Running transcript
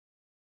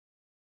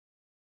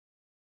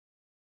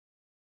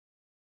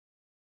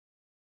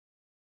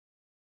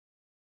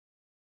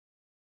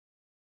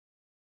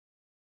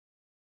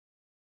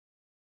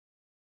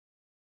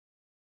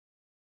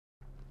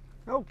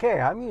Okay,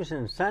 I'm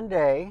using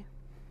Sunday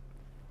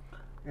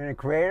in a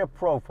creative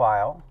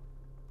profile.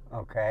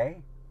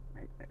 Okay,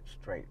 make that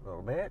straight a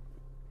little bit.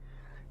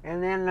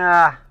 And then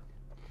I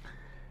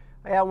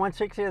got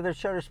 160 of the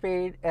shutter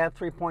speed,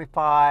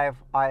 f3.5,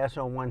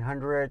 ISO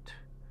 100,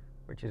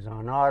 which is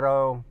on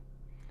auto.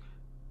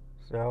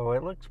 So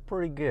it looks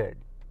pretty good.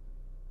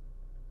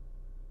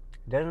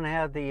 It doesn't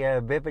have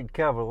the vivid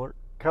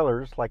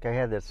colors like I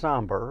had the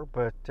somber,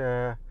 but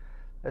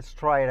let's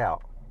try it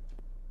out.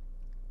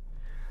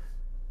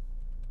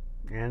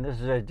 And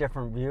this is a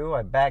different view.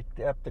 I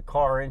backed up the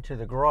car into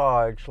the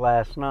garage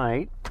last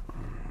night.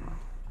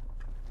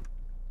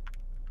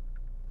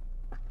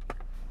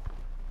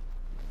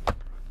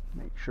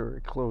 Make sure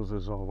it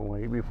closes all the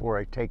way before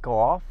I take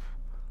off.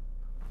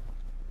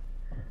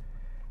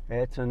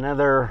 It's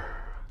another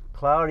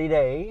cloudy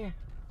day,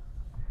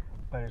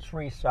 but it's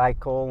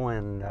recycle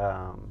and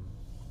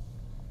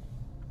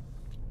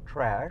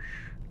trash.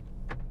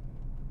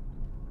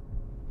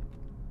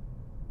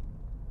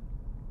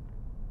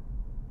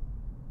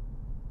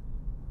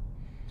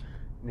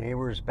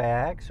 Neighbor's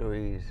back, so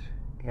he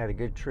had a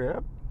good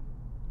trip.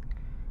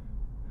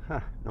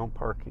 No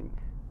parking,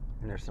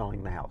 and they're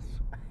selling the house.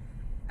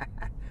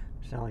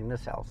 Selling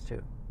this house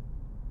too.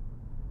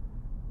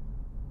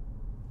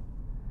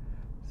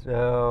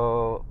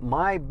 So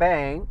my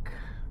bank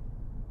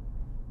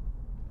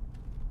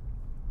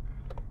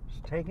is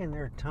taking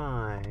their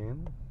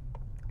time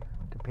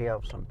to pay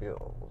off some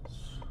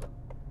bills,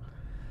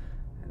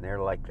 and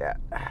they're like that.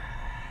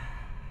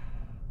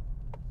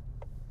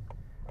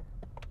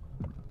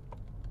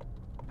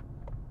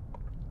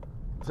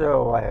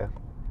 So I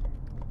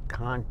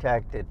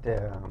contacted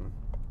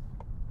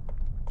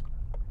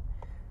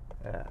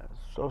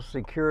Social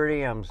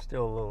Security. I'm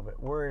still a little bit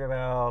worried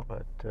about,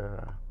 but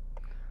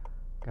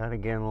got to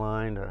get in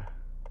line to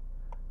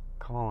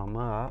call them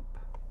up,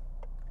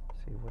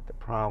 see what the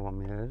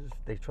problem is.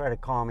 They try to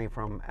call me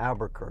from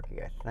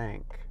Albuquerque, I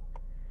think.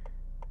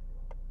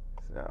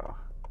 So,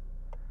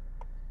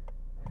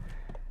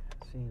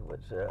 see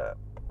what's up.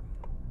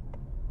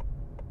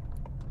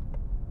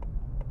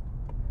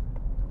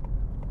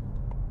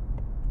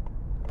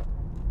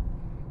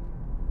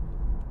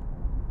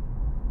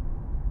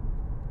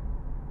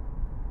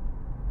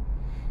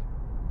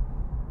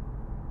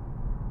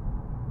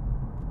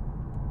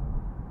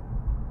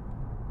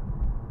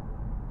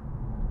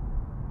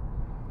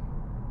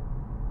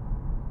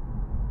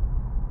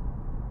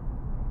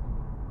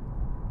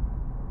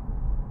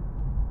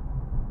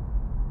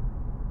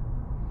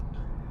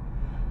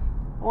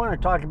 I want to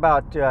talk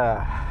about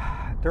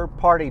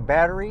third-party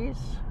batteries.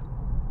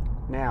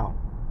 Now,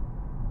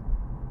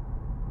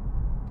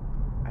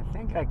 I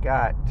think I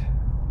got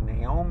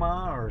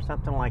Neoma or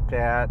something like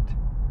that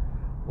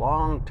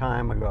long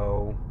time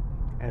ago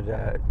as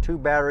a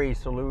 2-battery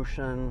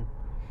solution.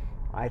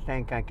 I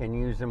think I can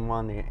use them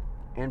on the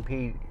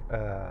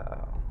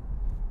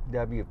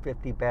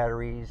NPW50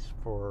 batteries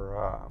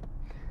for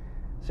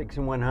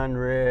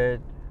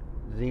 6100,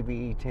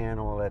 ZVE10,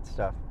 all that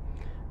stuff.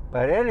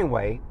 But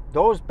anyway,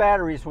 those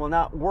batteries will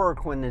not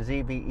work when the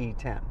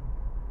ZVE10,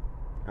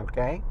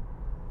 okay?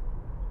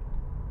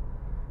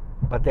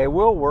 But they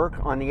will work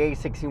on the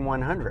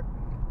A6100.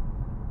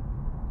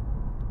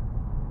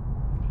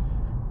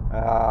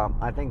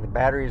 I think the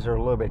batteries are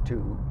a little bit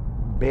too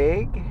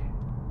big.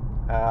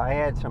 I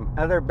had some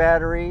other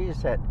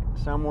batteries that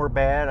some were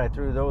bad. I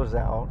threw those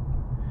out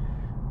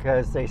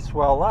because they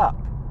swell up.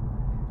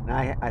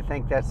 And I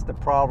think that's the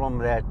problem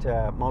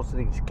that most of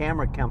these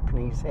camera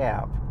companies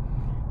have.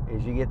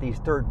 Is you get these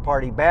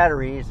third-party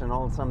batteries and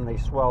all of a sudden they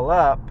swell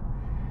up.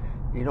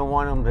 You don't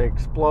want them to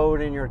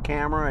explode in your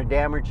camera and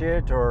damage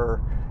it,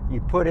 or you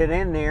put it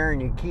in there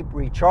and you keep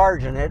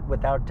recharging it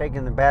without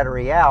taking the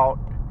battery out,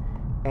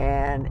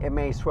 and it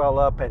may swell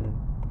up and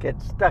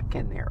get stuck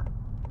in there.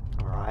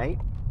 All right.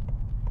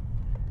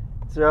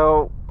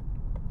 So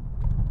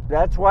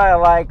that's why I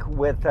like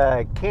with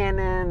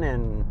Canon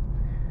and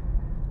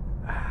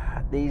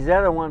these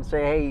other ones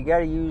say, hey, you got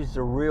to use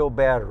the real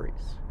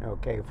batteries,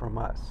 okay, from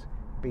us.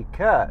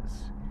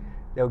 Because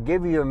they'll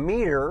give you a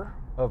meter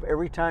of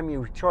every time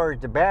you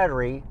charge the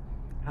battery,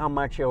 how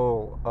much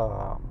it'll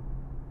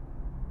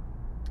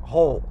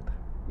hold,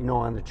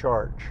 on the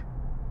charge.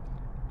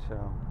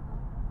 So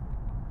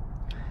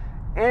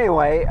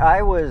anyway,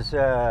 I'm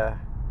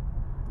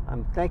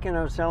thinking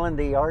of selling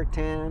the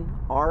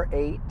R10,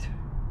 R8.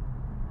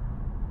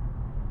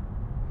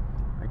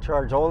 I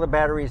charge all the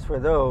batteries for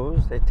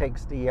those. It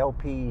takes the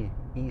LP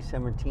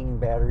E17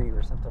 battery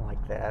or something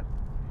like that.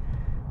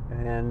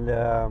 And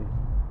I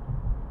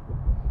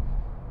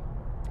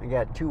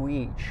got 2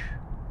 each,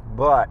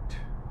 but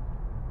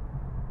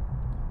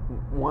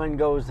one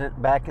goes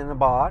back in the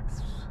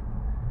box,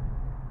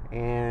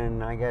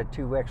 and I got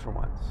 2 extra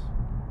ones.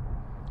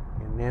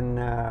 And then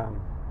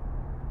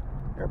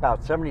they're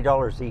about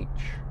 $70 each.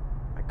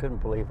 I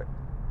couldn't believe it.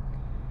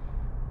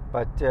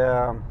 But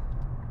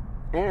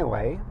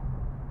anyway,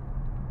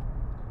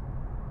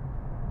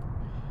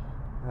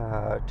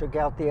 took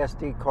out the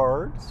SD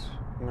cards.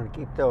 I'm going to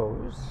keep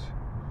those.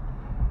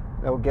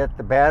 They'll get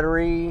the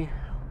battery,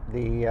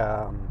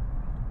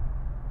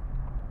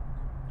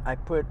 I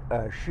put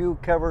shoe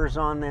covers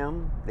on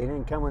them. They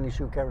didn't come with the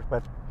shoe covers,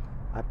 but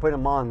I put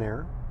them on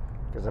there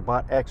because I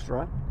bought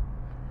extra.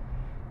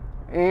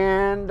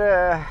 And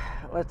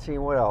let's see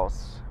what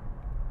else.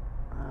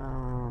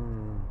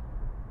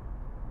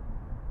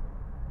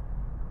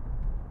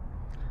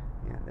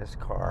 Yeah, this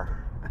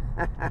car.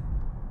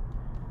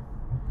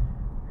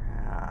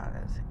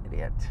 This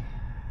idiot.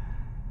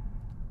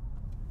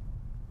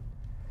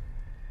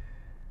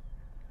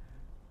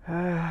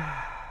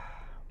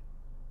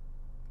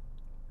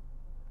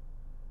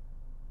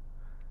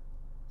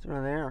 So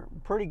they're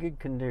in pretty good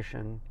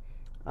condition.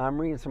 I'm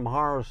reading some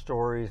horror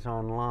stories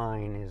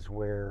online is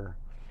where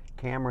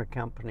camera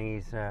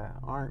companies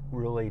aren't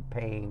really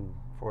paying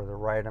for the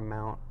right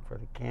amount for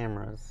the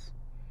cameras.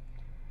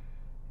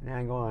 And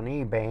I go on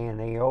eBay and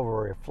they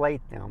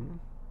overinflate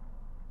them.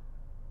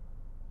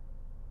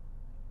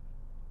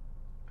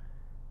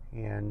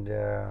 And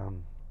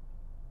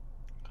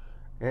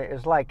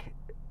it's like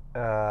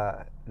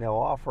they'll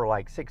offer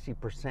like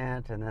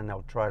 60% and then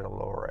they'll try to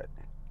lower it.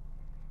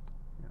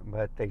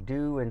 But they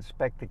do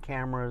inspect the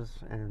cameras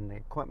and the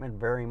equipment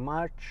very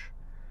much.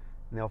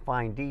 And they'll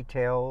find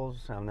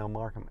details and they'll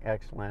mark them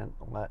excellent,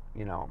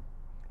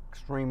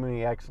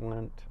 extremely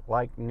excellent,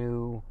 like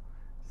new,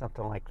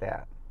 something like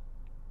that.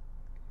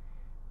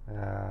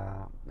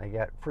 They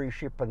got free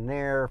shipping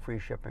there, free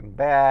shipping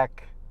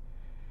back.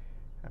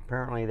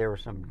 Apparently there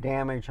was some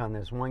damage on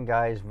this one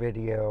guy's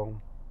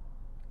video.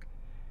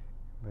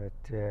 But,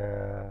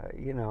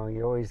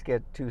 you always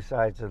get two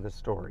sides of the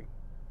story.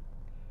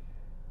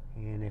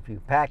 And if you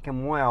pack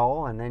them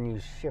well and then you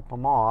ship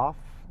them off,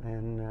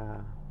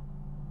 then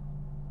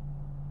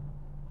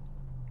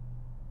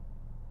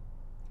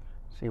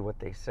see what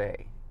they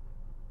say.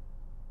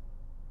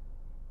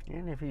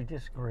 And if you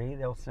disagree,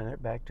 they'll send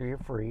it back to you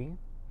free.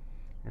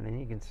 And then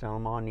you can sell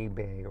them on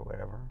eBay or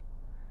whatever.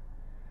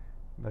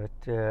 But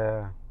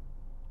I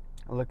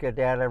look at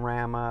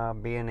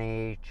Datarama,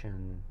 B&H,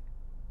 and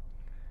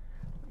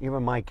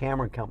even my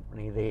camera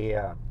company. They,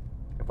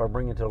 if I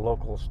bring it to a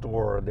local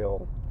store,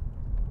 they'll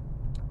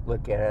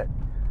look at it.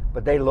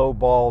 But they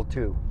lowball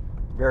too,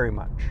 very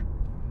much.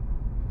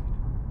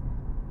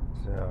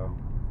 So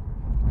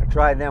I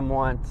tried them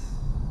once.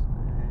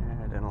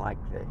 I didn't like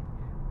the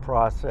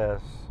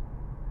process.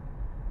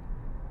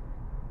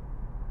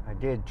 I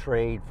did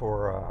trade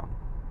for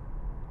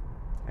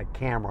a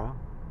camera.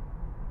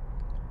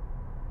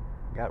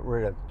 Got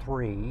rid of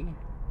 3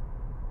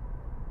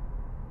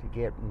 to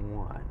get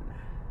 1.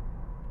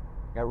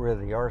 Got rid of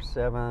the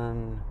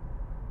R7,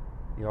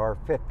 the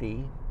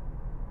R50,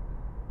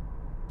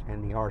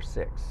 and the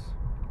R6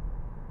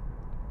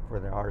 for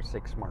the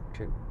R6 Mark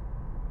II.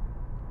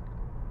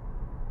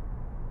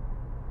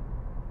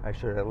 I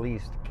should have at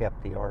least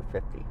kept the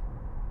R50.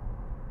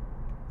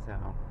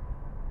 So,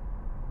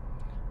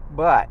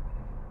 but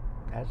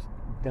that's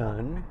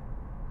done.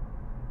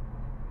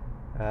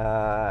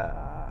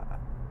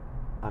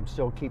 I'm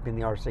still keeping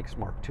the R6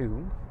 Mark II.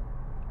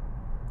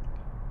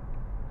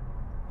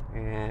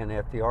 And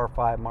if the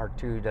R5 Mark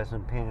II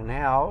doesn't pan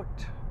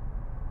out,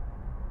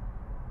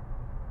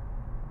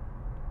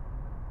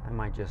 I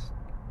might just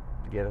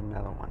get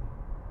another one.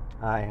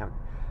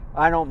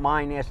 I don't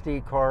mind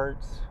SD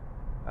cards.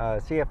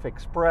 CF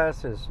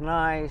Express is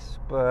nice,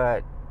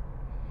 but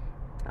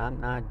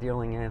I'm not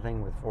dealing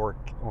anything with 4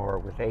 or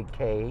with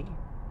 8K.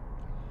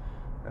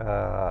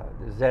 The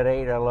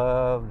Z8 I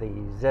love, the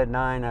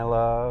Z9 I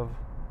love.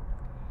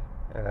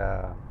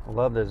 I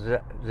love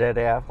the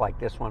ZF, like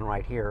this one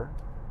right here.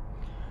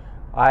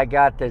 I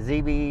got the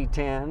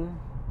ZV-10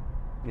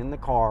 in the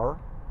car,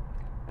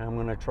 and I'm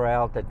going to try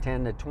out the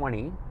 10 to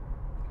 20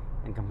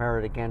 and compare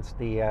it against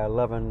the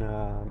 11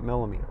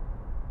 millimeter.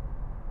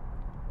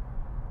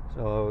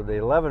 So the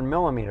 11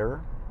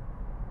 millimeter,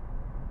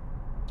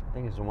 I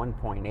think is a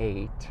 1.8,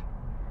 and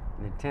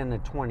the 10 to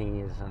 20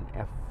 is an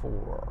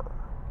f4.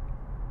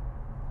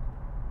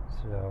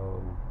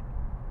 So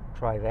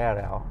try that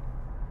out.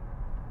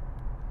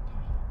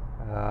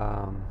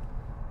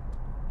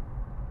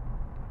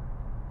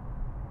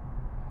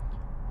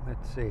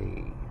 Let's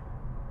see.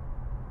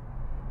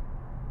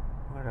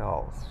 What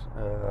else?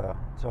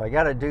 So I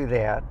got to do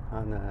that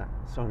on the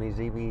Sony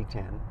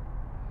ZV-10.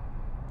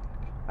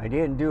 I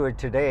didn't do it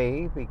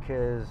today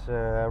because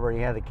I already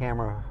had the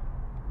camera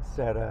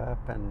set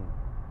up and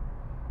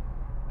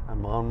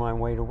I'm on my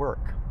way to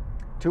work.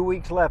 2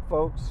 weeks left,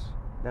 folks,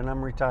 then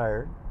I'm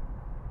retired.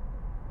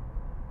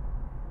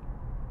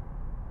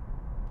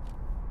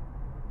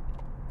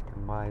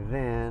 And by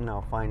then,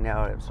 I'll find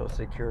out if Social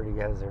Security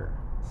has their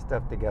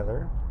stuff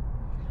together.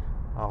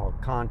 I'll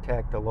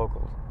contact the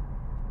local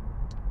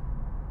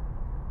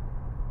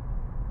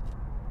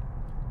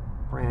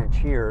branch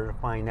here to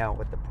find out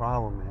what the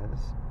problem is.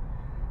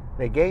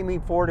 They gave me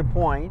 40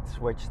 points,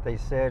 which they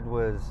said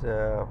was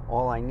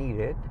all I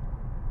needed,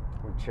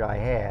 which I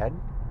had.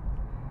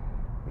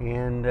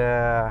 And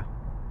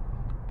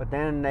but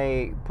then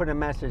they put a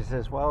message that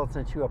says, well,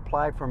 since you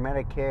applied for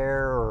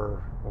Medicare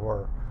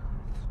or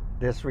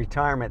this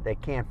retirement, they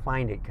can't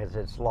find it because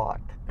it's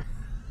locked.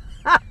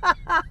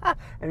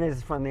 And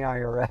it's from the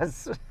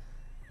IRS.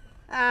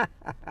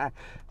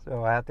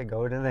 So I have to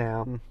go to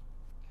them.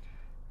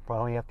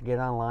 Probably have to get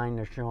online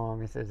to show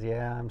them. He says,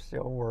 yeah, I'm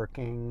still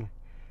working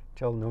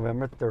till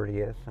November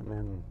 30th, and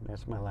then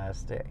that's my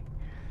last day.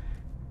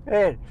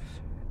 And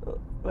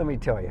let me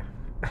tell you,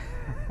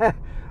 a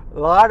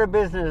lot of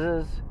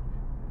businesses,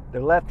 the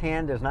left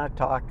hand does not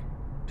talk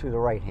to the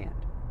right hand.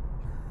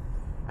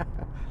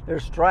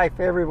 There's strife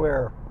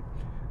everywhere.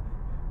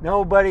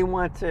 Nobody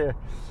wants to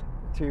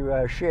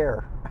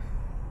share.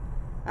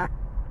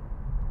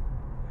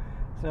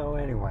 So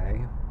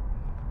anyway,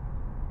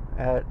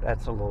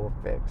 that's a little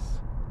fix.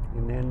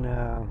 And then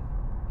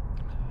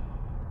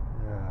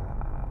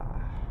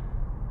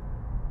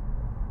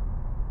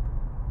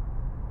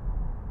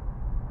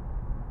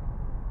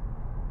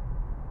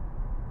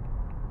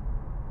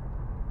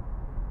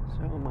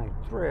so my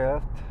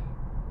thrift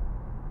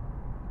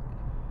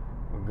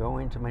will go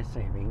into my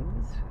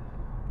savings,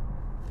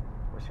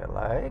 which I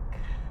like.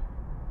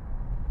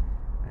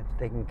 That's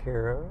taken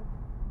care of.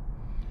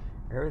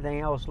 Everything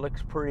else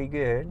looks pretty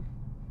good.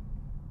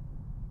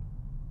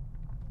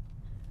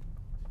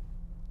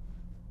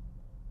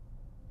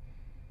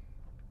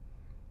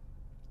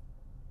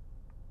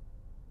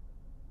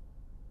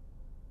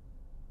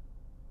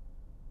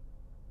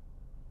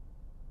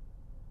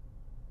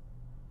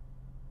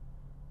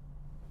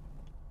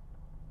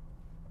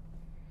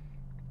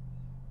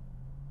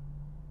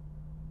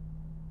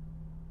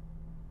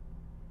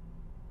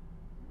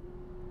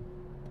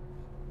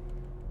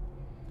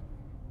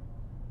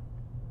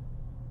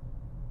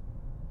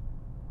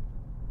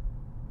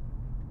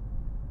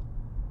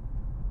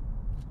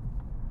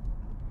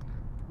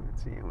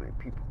 Let's see how many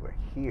people are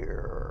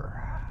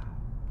here.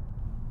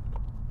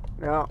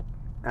 No,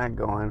 not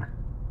going.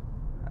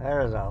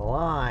 There's a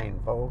line,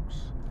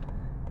 folks.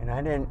 And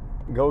I didn't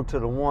go to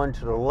the one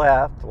to the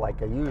left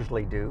like I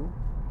usually do.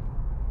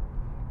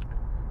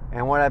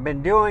 And what I've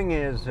been doing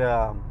is,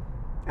 now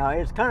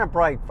it's kind of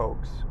bright,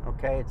 folks.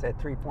 Okay, it's at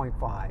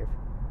 3.5.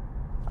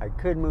 I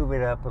could move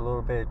it up a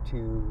little bit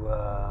to,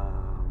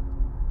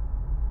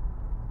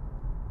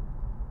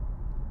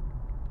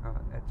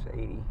 that's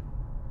 80.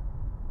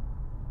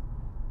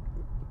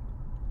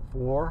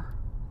 4,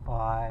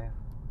 5,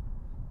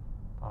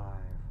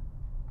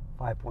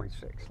 5.6.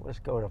 Let's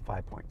go to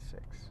 5.6.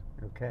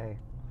 Okay,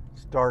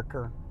 it's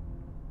darker.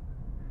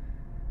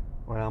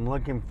 What I'm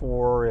looking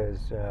for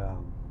is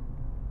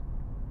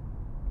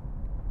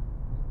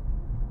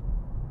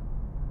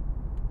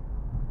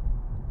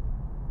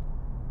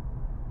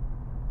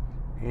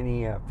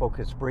any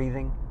focused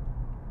breathing.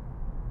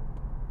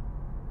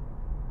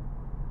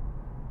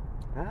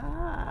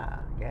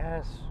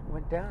 Gas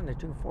went down to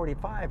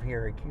 245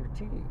 here at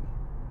QT.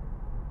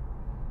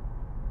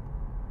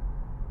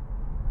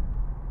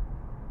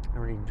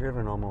 Already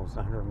driven almost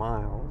 100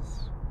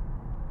 miles,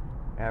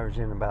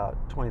 averaging about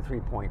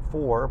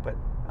 23.4, but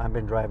I've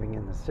been driving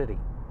in the city.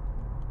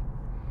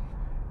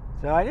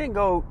 So I didn't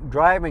go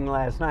driving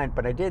last night,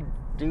 but I did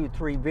do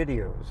 3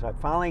 videos. I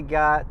finally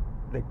got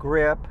the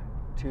grip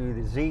to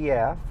the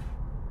ZF.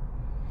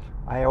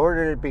 I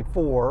ordered it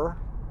before,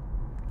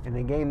 and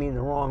they gave me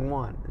the wrong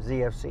one,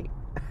 ZFC.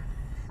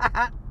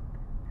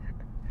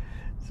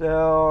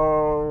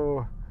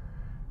 So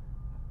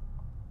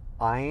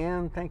I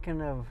am thinking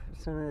of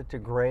sending it to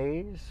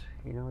Gray's.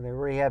 You know, they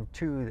already have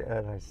 2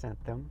 that I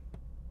sent them.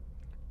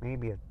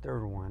 Maybe a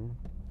 3rd one.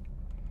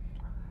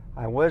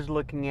 I was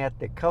looking at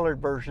the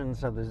colored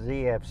versions of the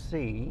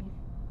ZFC,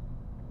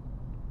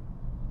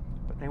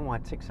 but they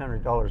want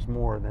 $600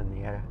 more than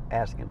the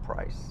asking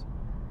price.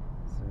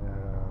 So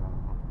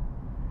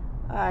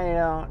I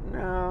don't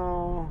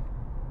know.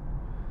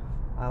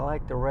 I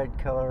like the red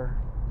color.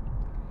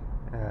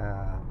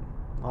 A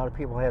lot of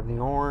people have the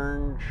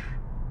orange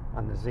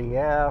on the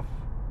ZF.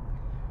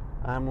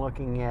 I'm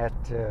looking at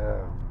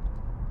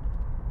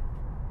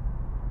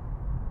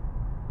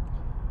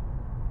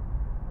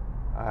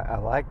I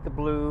like the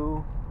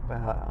blue, but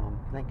I'm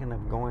thinking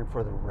of going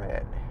for the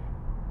red.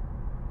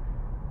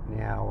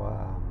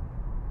 Now,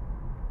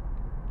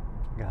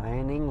 guy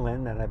in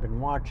England that I've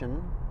been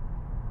watching,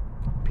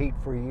 Pete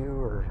for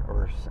You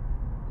or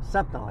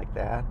something like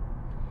that,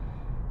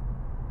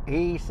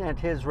 he sent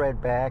his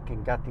red back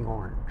and got the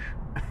orange.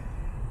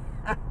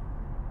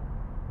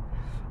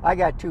 I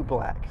got 2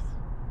 blacks,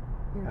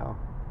 you know,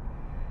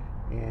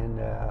 and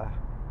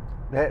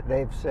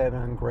they've said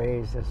on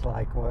Gray's, it's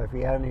like, well, if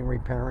you have any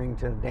repairing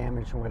to the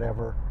damage or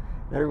whatever,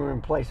 they're going to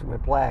replace it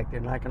with black. They're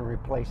not going to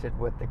replace it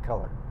with the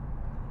color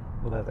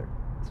leather.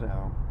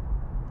 So,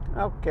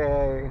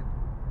 okay,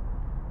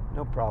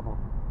 no problem.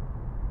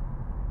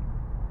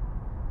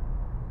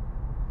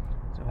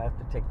 So I have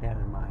to take that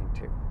in mind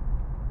too.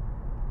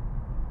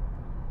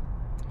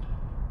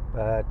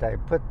 But I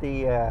put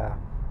the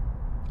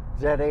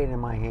Z8 in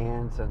my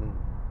hands, and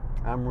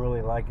I'm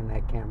really liking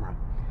that camera.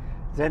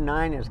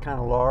 Z9 is kind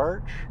of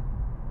large.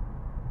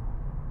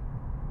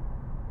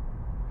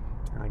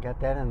 And I got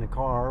that in the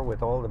car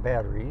with all the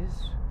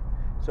batteries.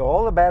 So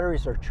all the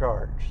batteries are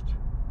charged.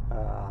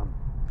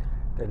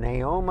 The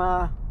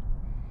Naoma,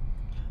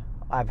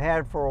 I've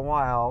had for a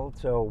while,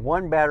 so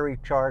one battery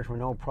charged with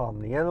no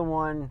problem. The other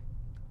one,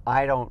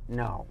 I don't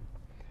know.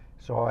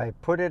 So I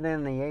put it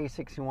in the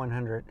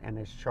A6100 and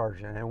it's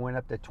charging. It went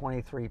up to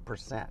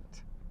 23%.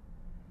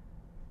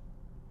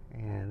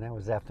 And that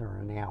was after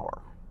an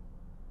hour.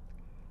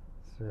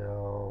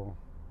 So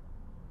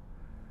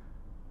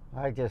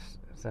I just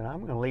said, I'm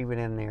going to leave it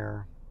in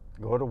there,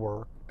 go to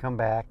work, come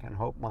back, and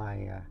hope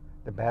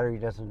the battery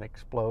doesn't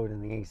explode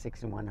in the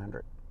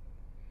A6100.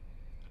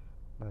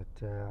 But,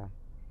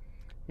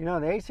 you know,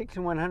 the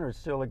A6100 is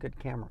still a good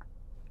camera.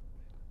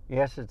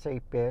 Yes, it's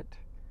 8-bit,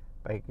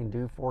 but it can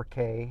do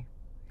 4K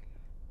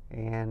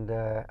and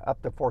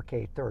up to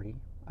 4K 30.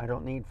 I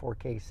don't need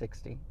 4K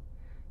 60.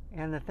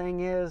 And the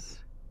thing is,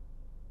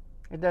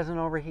 it doesn't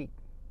overheat.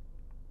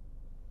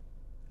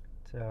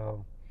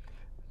 So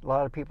a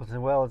lot of people say,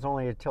 well, it's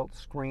only a tilt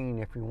screen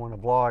if you want to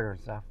vlog or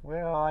stuff.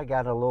 Well, I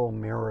got a little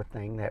mirror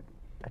thing that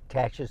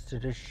attaches to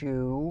the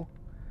shoe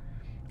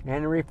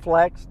and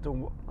reflects.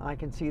 I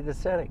can see the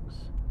settings.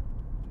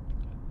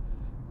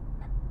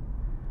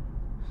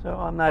 So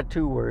I'm not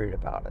too worried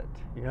about it.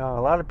 You know,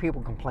 a lot of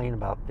people complain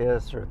about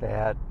this or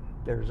that.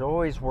 There's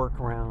always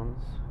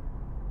workarounds.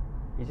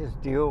 You just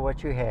deal with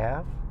what you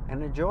have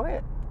and enjoy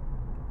it.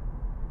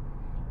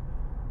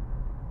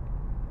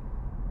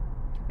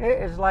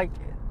 It's like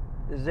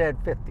the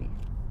Z50.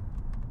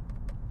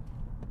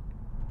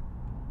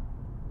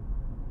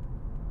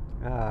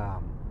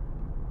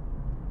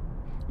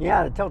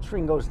 Yeah, the tilt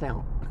screen goes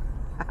down.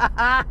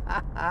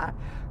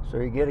 So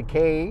you get a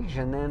cage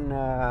and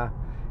then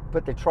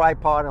put the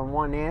tripod on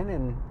one end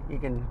and you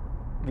can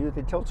view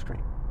the tilt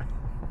screen.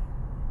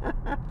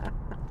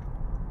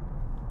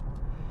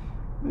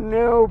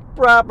 No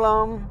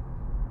problem.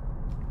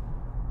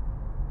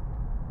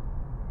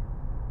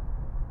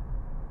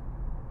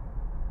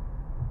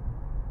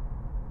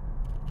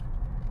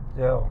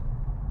 So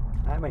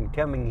I've been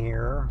coming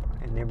here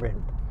and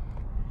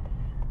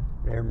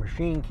their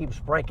machine keeps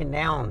breaking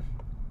down.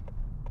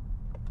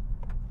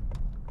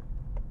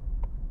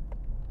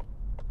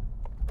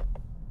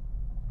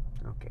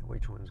 Okay,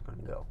 which one's going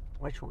to go?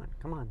 Which one?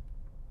 Come on.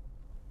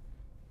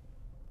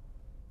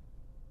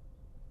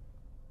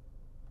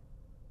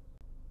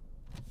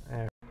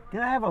 Can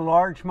I have a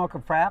large mocha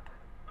frap?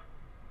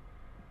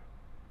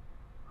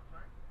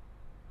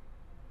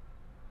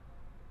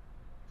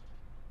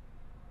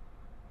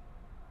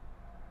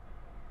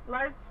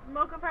 Large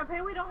mocha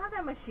frappe. We don't have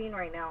that machine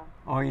right now.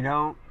 Oh, you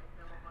don't?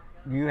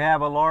 You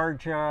have a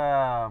large... We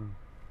have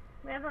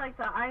like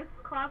the iced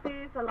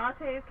coffees, the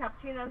lattes,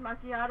 cappuccinos,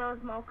 macchiatos,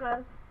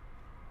 mochas.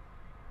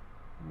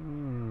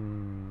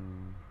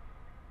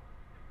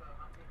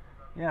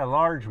 Yeah, a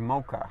large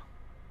mocha.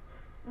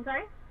 I'm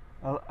sorry?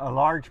 A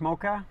large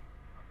mocha?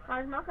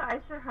 Large mocha,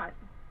 ice or hot?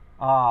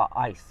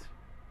 Ice.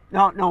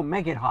 No,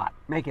 make it hot.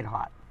 Make it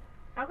hot.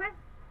 Okay.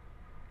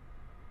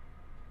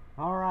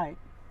 All right.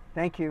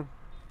 Thank you.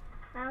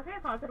 Okay,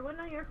 positive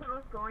window. Your total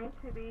is going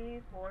to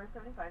be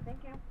 $475.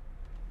 Thank you.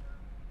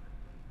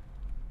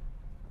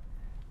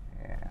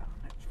 Yeah,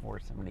 it's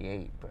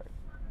 478, but...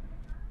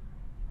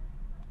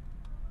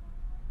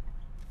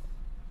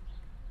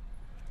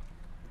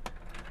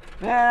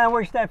 Yeah, I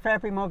wish that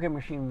Frappy Mocha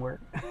machine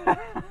worked.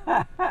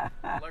 Large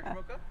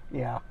mocha?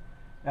 Yeah.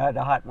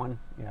 The hot one,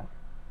 yeah.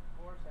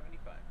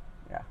 $475.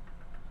 Yeah.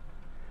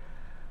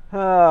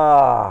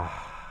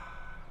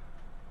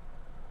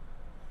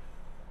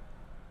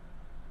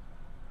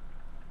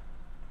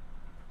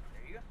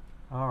 There you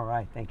go. All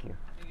right, thank you.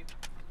 Thank you.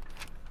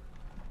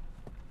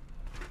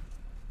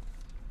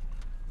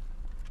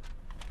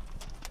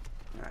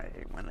 I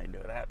hate when they do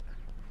that.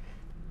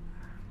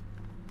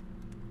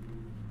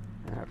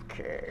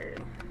 Okay.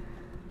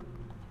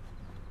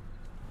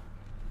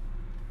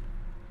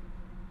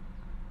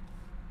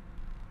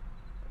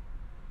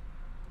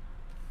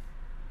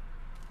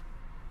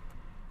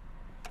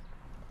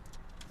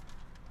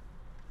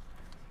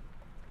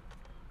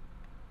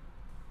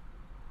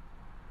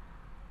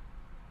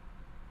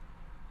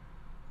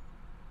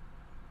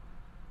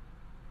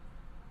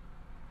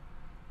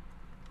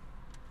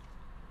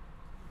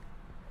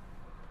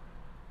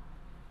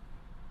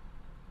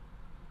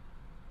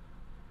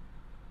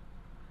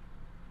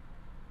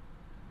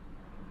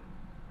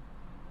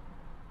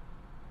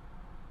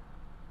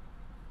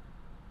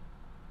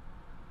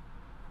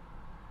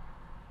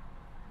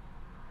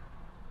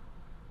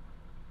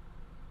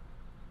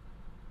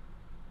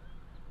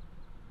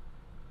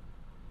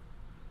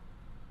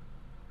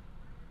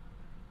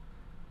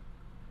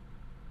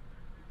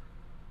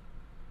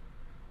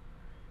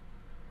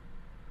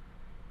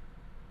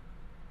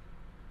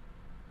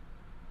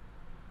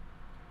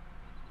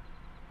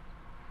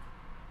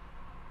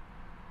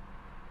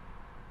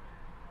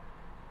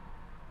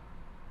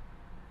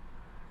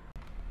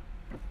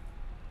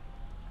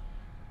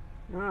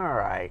 All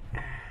right.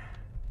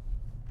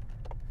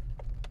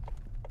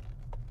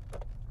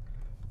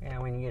 Yeah,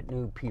 when you get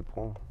new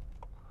people,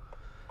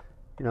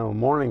 you know,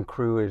 morning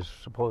crew is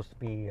supposed to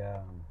be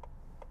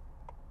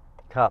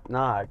top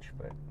notch,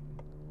 but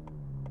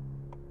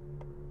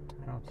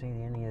don't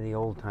see any of the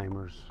old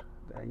timers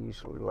that I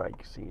usually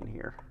like seeing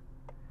here.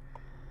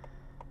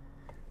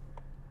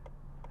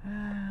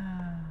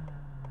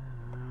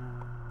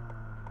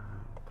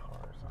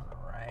 Cars on the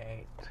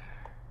right.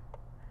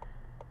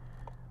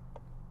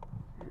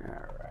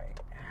 All right.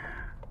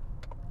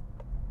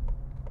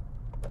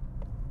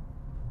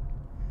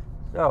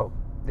 So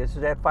this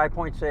is at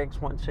 5.6,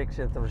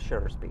 1/60th of a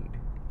shutter speed,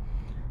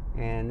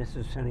 and this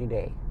is sunny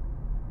day.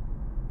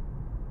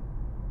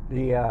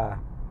 The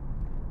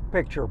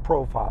picture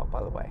profile,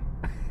 by the way,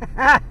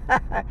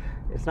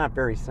 it's not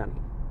very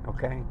sunny.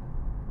 Okay.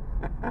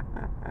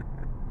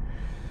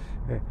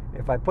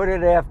 If I put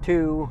it at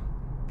f2,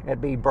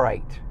 it'd be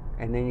bright,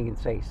 and then you can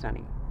say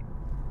sunny.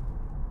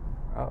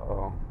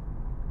 Uh-oh.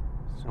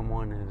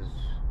 Someone is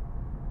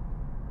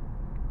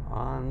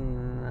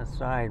on the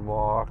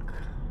sidewalk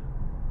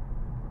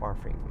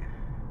barfing.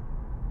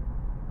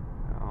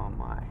 Oh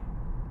my.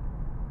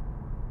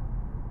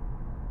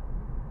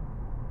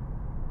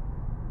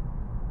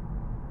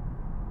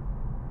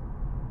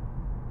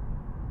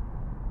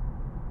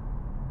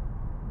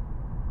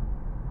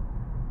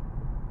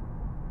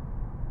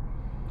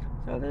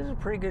 So this is a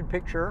pretty good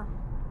picture.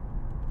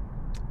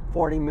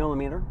 40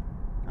 millimeter.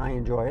 I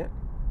enjoy it.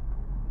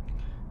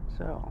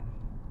 So,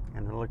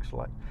 and it looks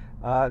like,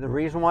 the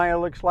reason why it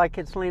looks like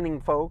it's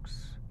leaning,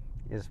 folks,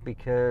 is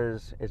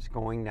because it's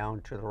going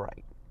down to the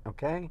right,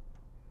 okay?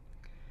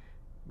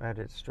 But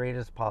it's straight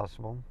as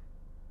possible.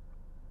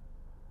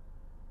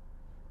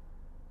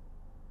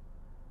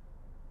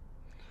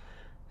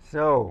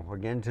 So, we're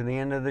getting to the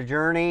end of the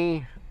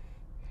journey.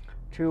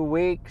 2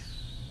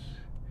 weeks.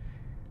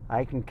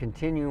 I can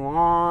continue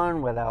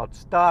on without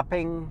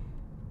stopping.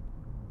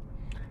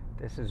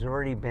 This has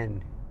already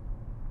been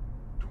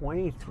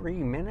 23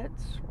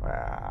 minutes.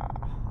 Wow.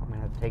 I'm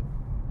going to take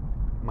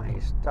my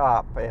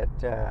stop at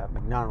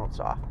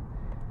McDonald's off.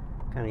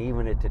 Kind of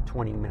even it to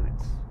 20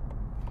 minutes.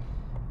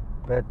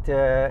 But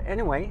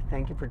anyway,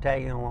 thank you for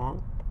tagging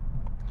along.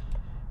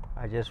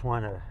 I just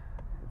want to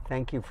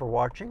thank you for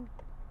watching.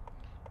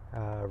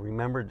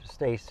 Remember to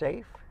stay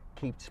safe.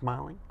 Keep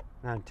smiling.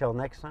 Until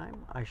next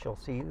time, I shall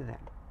see you then.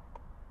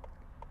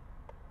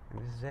 And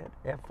this is it,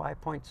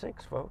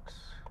 f5.6, folks.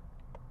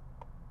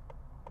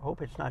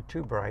 Hope it's not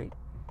too bright.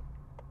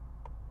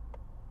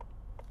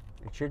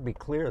 It should be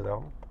clear,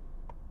 though.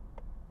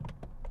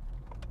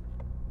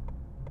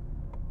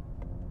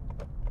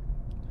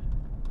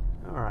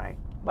 All right.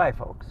 Bye,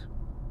 folks.